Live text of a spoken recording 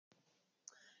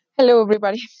Hello,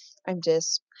 everybody. I'm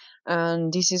Jess,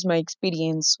 and this is my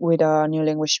experience with a new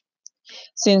language.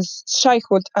 Since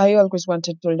childhood, I always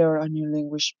wanted to learn a new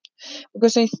language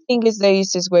because I think it's the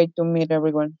easiest way to meet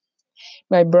everyone.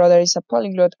 My brother is a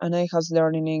polyglot, and I has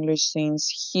learning English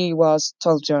since he was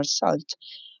 12 years old,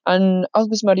 and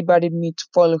always motivated me to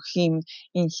follow him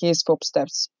in his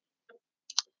footsteps.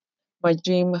 My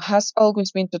dream has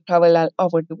always been to travel all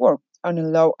over the world, and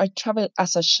although I traveled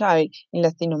as a child in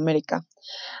Latin America,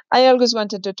 I always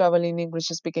wanted to travel in English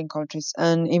speaking countries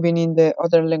and even in the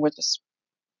other languages.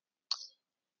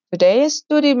 Today, I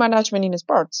study management in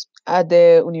sports at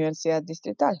the Universidad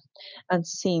Distrital. And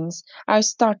since I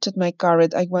started my career,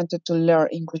 I wanted to learn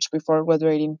English before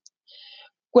graduating.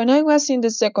 When I was in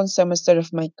the second semester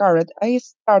of my career, I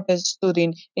started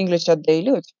studying English at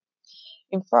Daylut.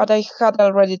 In fact, I had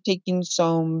already taken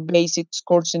some basic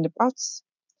course in the past,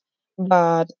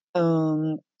 but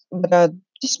at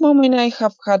this moment I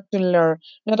have had to learn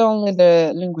not only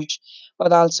the language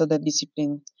but also the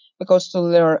discipline. Because to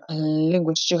learn a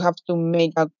language, you have to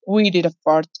make a greater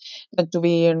effort than to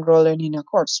be enrolled in a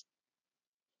course.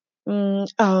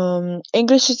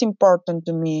 English is important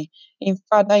to me. In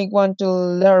fact, I want to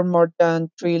learn more than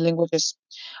three languages,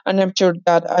 and I'm sure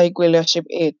that I will achieve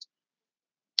it.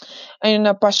 I'm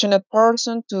a passionate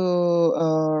person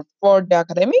to for the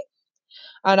academic.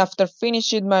 And after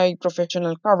finishing my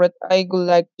professional career, I would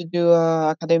like to do a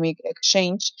academic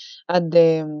exchange at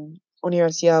the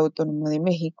Universidad Autónoma de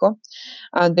México.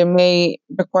 And the main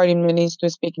requirement is to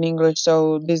speak in English.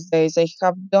 So these days I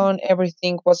have done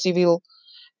everything possible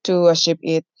to achieve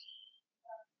it.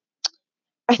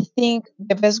 I think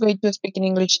the best way to speak in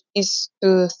English is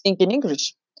to think in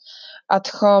English. At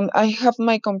home, I have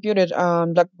my computer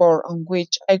and blackboard on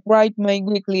which I write my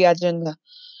weekly agenda.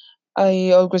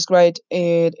 I always write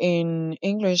it in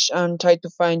English and try to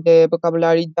find the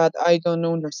vocabulary that I don't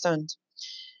understand.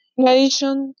 In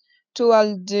addition to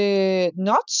all the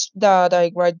notes that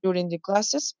I write during the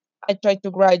classes, I try to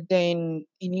write them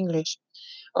in English.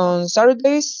 On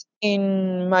Saturdays,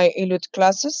 in my Ilut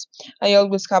classes, I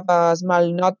always have a small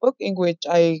notebook in which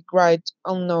I write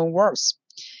unknown words.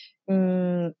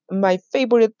 My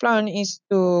favorite plan is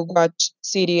to watch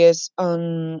series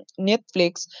on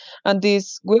Netflix, and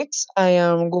these weeks I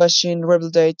am watching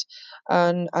Riverdale.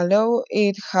 And although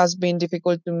it has been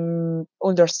difficult to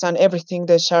understand everything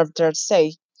the characters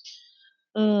say,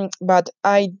 but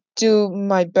I do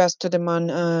my best to demand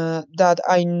that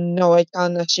I know I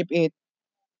can achieve it.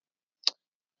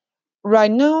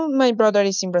 Right now, my brother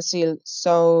is in Brazil,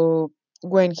 so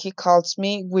when he calls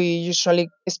me, we usually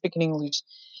speak in English.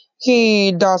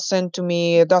 He doesn't to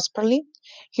me desperately.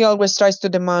 He always tries to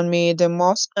demand me the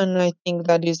most, and I think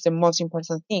that is the most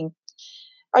important thing.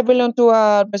 I belong to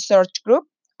a research group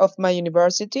of my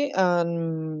university,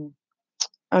 and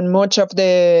much of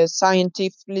the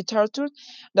scientific literature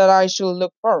that I should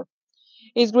look for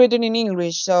is written in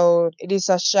English, so it is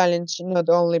a challenge not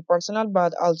only personal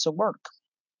but also work.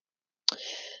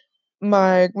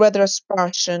 My greatest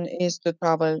passion is to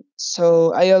travel,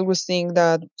 so I always think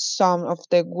that some of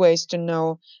the ways to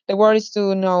know the world is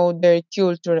to know their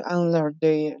culture and learn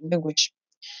their language.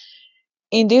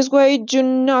 In this way, you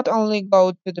not only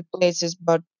go to the places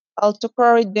but also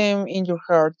carry them in your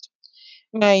heart.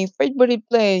 My favorite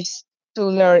place to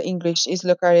learn English is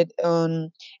located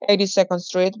on 82nd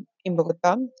Street in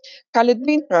Bogota, called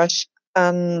Vintage,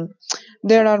 and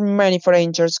there are many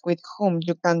foreigners with whom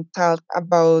you can talk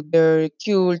about their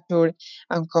culture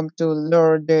and come to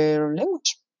learn their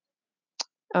language.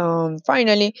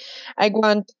 Finally, I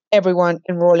want everyone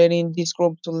enrolled in this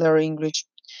group to learn English.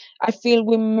 I feel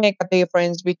we make a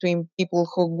difference between people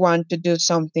who want to do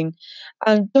something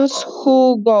and those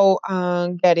who go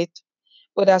and get it.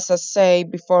 But as I say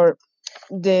before,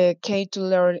 the key to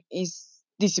learn is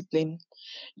discipline.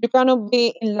 You cannot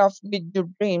be in love with your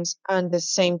dreams and at the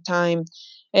same time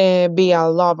be a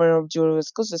lover of your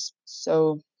excuses.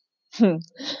 So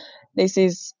this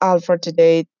is all for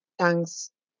today.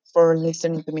 Thanks for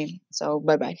listening to me. So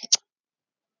bye bye.